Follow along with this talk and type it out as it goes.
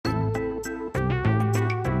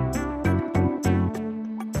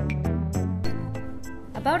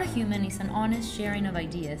About a Human is an honest sharing of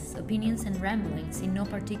ideas, opinions, and ramblings in no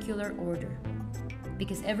particular order,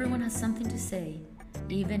 because everyone has something to say,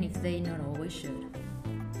 even if they not always should.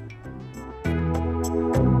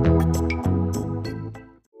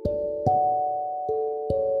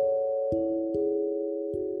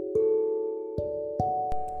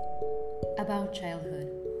 About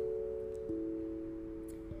childhood.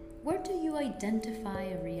 Where do you identify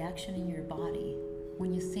a reaction in your body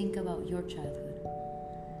when you think about your childhood?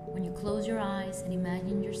 When you close your eyes and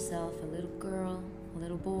imagine yourself a little girl, a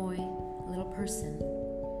little boy, a little person.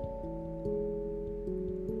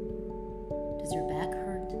 Does your back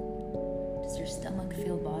hurt? Does your stomach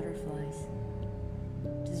feel butterflies?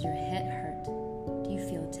 Does your head hurt? Do you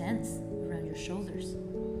feel tense around your shoulders?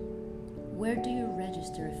 Where do you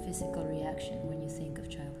register a physical reaction when you think of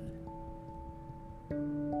childhood?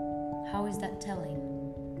 How is that telling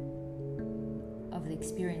of the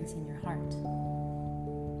experience in your heart?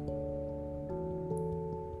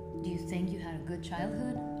 Do you think you had a good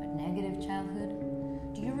childhood, a negative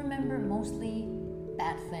childhood? Do you remember mostly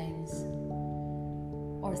bad things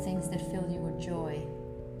or things that filled you with joy?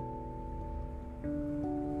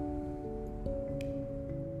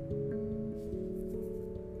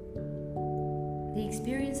 The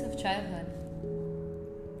experience of childhood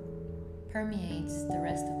permeates the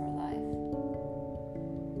rest of our life.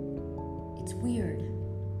 It's weird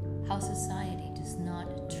how society does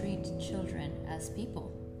not treat children as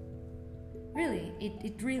people. Really,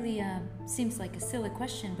 it really seems like a silly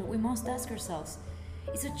question, but we must ask ourselves,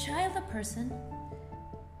 is a child a person?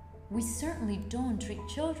 We certainly don't treat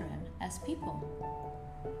children as people.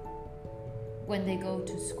 When they go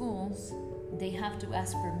to schools, they have to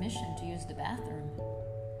ask permission to use the bathroom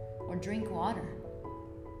or drink water.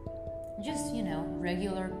 Just,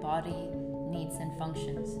 regular body needs and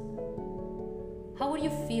functions. How would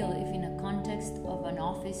you feel if in a context of an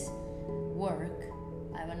office work,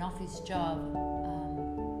 an office job,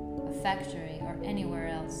 a factory, or anywhere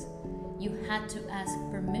else, you had to ask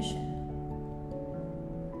permission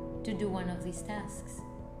to do one of these tasks?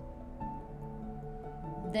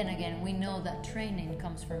 Then again, we know that training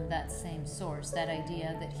comes from that same source, that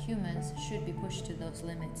idea that humans should be pushed to those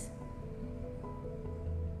limits.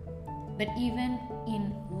 But even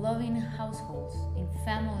in loving households, in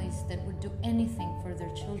families that would do anything for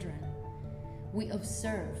their children, we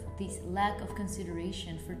observe this lack of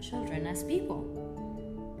consideration for children as people.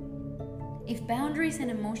 If boundaries and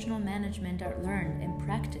emotional management are learned and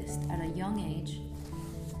practiced at a young age,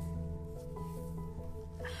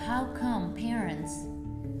 how come parents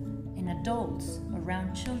and adults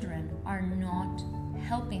around children are not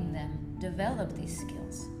helping them develop these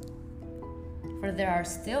skills? For there are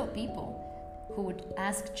still people who would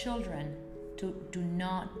ask children to do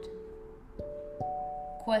not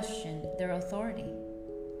question their authority.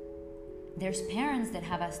 There's parents that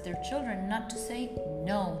have asked their children not to say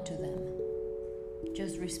no to them.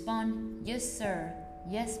 Just respond, yes sir,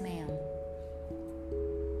 yes ma'am.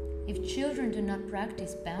 If children do not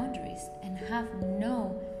practice boundaries and have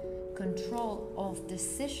no control of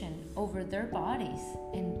decision over their bodies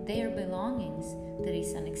and their belongings, that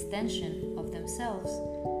is an extension of themselves,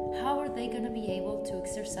 how are they going to be able to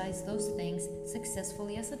exercise those things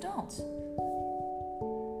successfully as adults?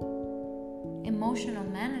 Emotional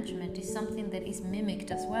management is something that is mimicked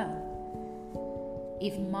as well.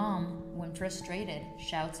 If mom, when frustrated,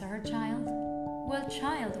 shouts at her child, well,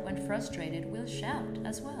 child, when frustrated, will shout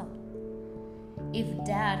as well. If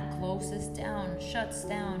dad closes down, shuts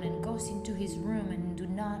down, and goes into his room and do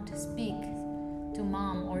not speak to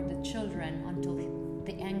mom or the children until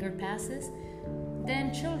the anger passes,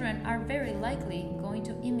 then children are very likely going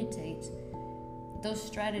to imitate those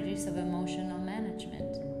strategies of emotional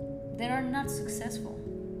management that are not successful.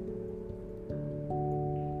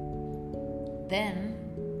 Then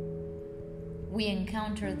we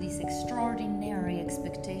encounter these extraordinary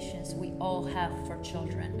expectations we all have for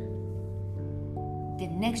children. The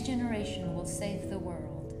next generation will save the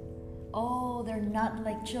world. Oh, they're not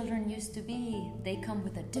like children used to be. They come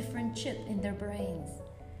with a different chip in their brains.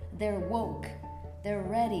 They're woke. They're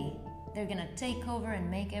ready. They're gonna take over and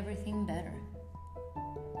make everything better.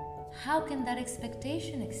 How can that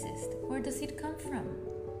expectation exist? Where does it come from?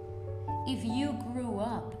 If you grew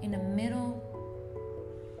up in a middle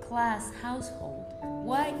class household,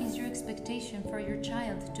 why is your expectation for your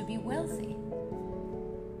child to be wealthy?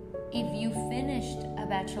 If you finished a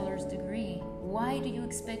bachelor's degree, why do you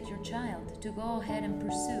expect your child to go ahead and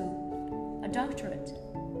pursue a doctorate?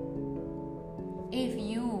 If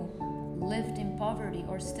you lived in poverty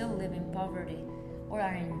or still live in poverty or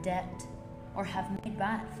are in debt or have made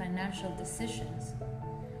bad financial decisions,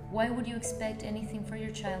 Why would you expect anything for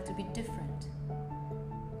your child to be different?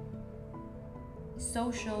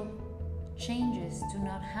 Social changes do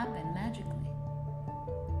not happen magically.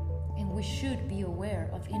 And we should be aware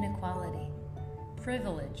of inequality,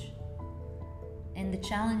 privilege, and the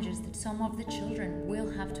challenges that some of the children will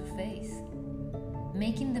have to face.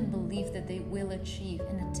 Making them believe that they will achieve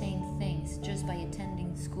and attain things just by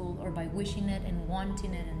attending school or by wishing it and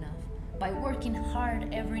wanting it enough, by working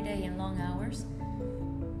hard every day in long hours,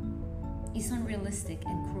 is unrealistic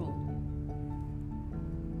and cruel.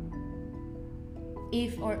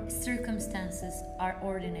 If our circumstances are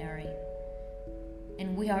ordinary,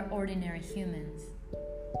 and we are ordinary humans,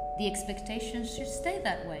 the expectations should stay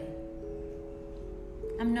that way.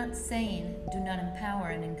 I'm not saying do not empower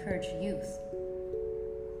and encourage youth.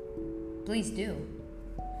 Please do.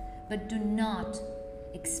 But do not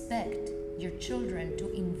expect your children to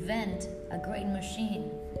invent a great machine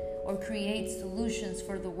or create solutions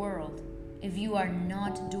for the world if you are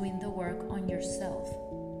not doing the work on yourself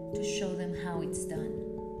to show them how it's done.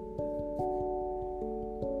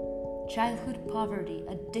 Childhood poverty,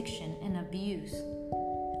 addiction, and abuse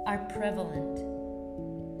are prevalent,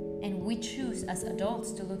 and we choose as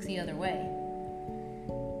adults to look the other way.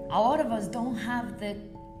 A lot of us don't have the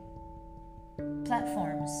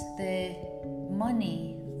platforms, the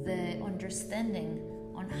money, the understanding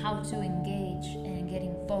on how to engage and get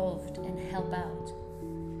involved and help out.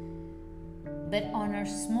 But on our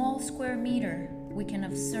small square meter, we can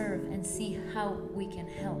observe and see how we can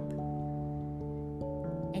help.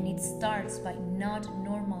 And it starts by not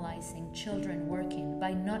normalizing children working,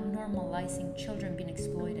 by not normalizing children being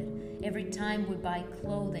exploited. Every time we buy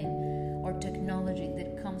clothing or technology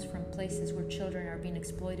that comes from places where children are being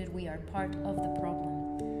exploited, we are part of the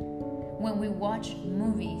problem. When we watch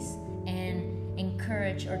movies and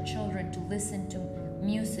encourage our children to listen to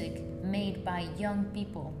music made by young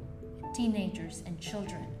people, teenagers and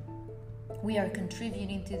children, we are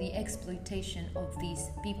contributing to the exploitation of these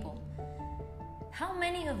people. How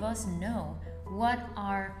many of us know what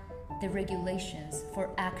are the regulations for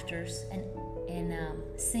actors and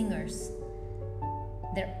singers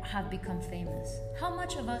that have become famous? How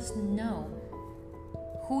much of us know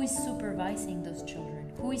who is supervising those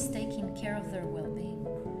children? Who is taking care of their well-being?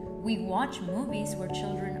 We watch movies where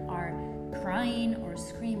children are crying or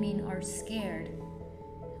screaming or scared.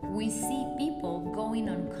 We see people going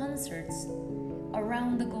on concerts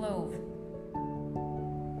around the globe.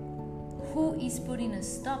 Who is putting a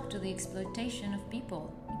stop to the exploitation of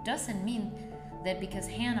people? It doesn't mean that because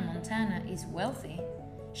Hannah Montana is wealthy,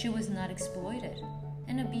 she was not exploited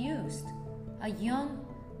and abused. A young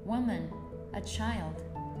woman, a child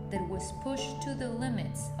that was pushed to the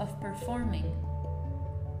limits of performing.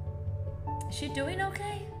 Is she doing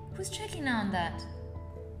okay? Who's checking on that?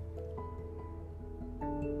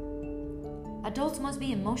 Adults must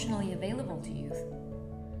be emotionally available to youth.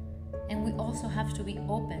 And we also have to be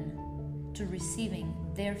open to receiving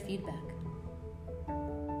their feedback.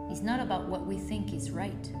 It's not about what we think is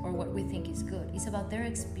right or what we think is good. It's about their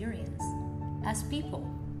experience as people.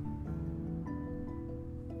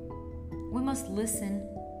 We must listen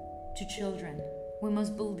to children. We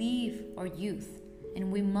must believe our youth, and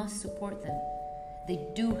we must support them. They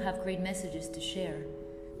do have great messages to share.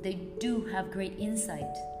 They do have great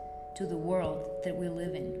insight to the world that we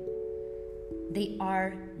live in. They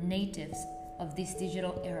are natives of this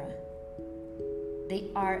digital era. They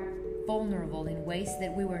are vulnerable in ways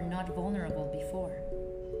that we were not vulnerable before.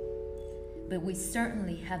 But we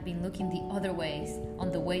certainly have been looking the other ways, on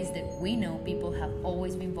the ways that we know people have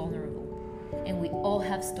always been vulnerable. And we all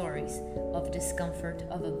have stories of discomfort,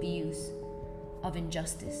 of abuse, of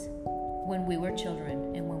injustice when we were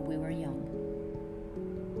children and when we were young.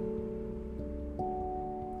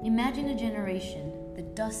 Imagine a generation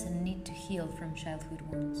that doesn't need to heal from childhood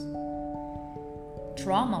wounds.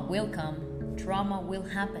 Trauma will come, trauma will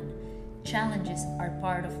happen. Challenges are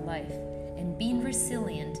part of life, and being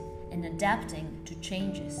resilient and adapting to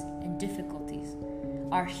changes and difficulties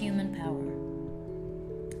are human power.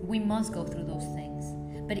 We must go through those things,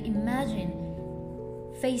 but imagine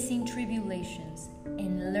facing tribulations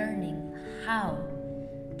and learning how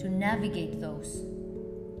to navigate those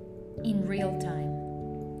in real time.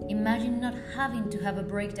 Imagine not having to have a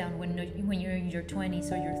breakdown when you're in your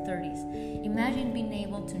 20s or your 30s. Imagine being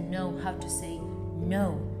able to know how to say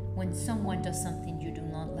no when someone does something you do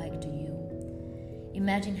not like to you.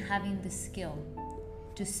 Imagine having the skill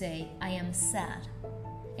to say, I am sad,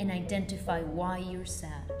 and identify why you're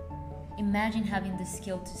sad. Imagine having the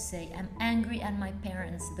skill to say, I'm angry at my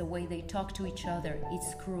parents, the way they talk to each other.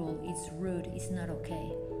 It's cruel, it's rude, it's not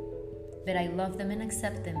okay. that I love them and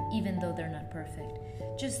accept them even though they're not perfect.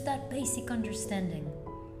 Just that basic understanding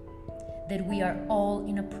that we are all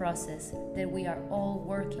in a process, that we are all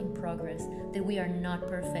work in progress, that we are not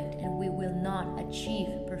perfect and we will not achieve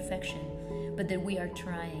perfection, but that we are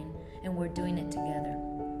trying and we're doing it together.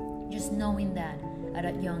 Just knowing that at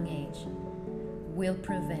a young age will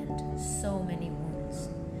prevent so many wounds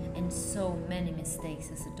and so many mistakes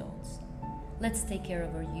as adults. Let's take care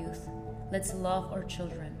of our youth. Let's love our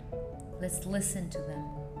children. Let's listen to them.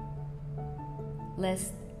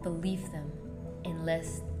 Let's believe them and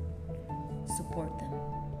let's support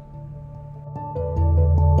them.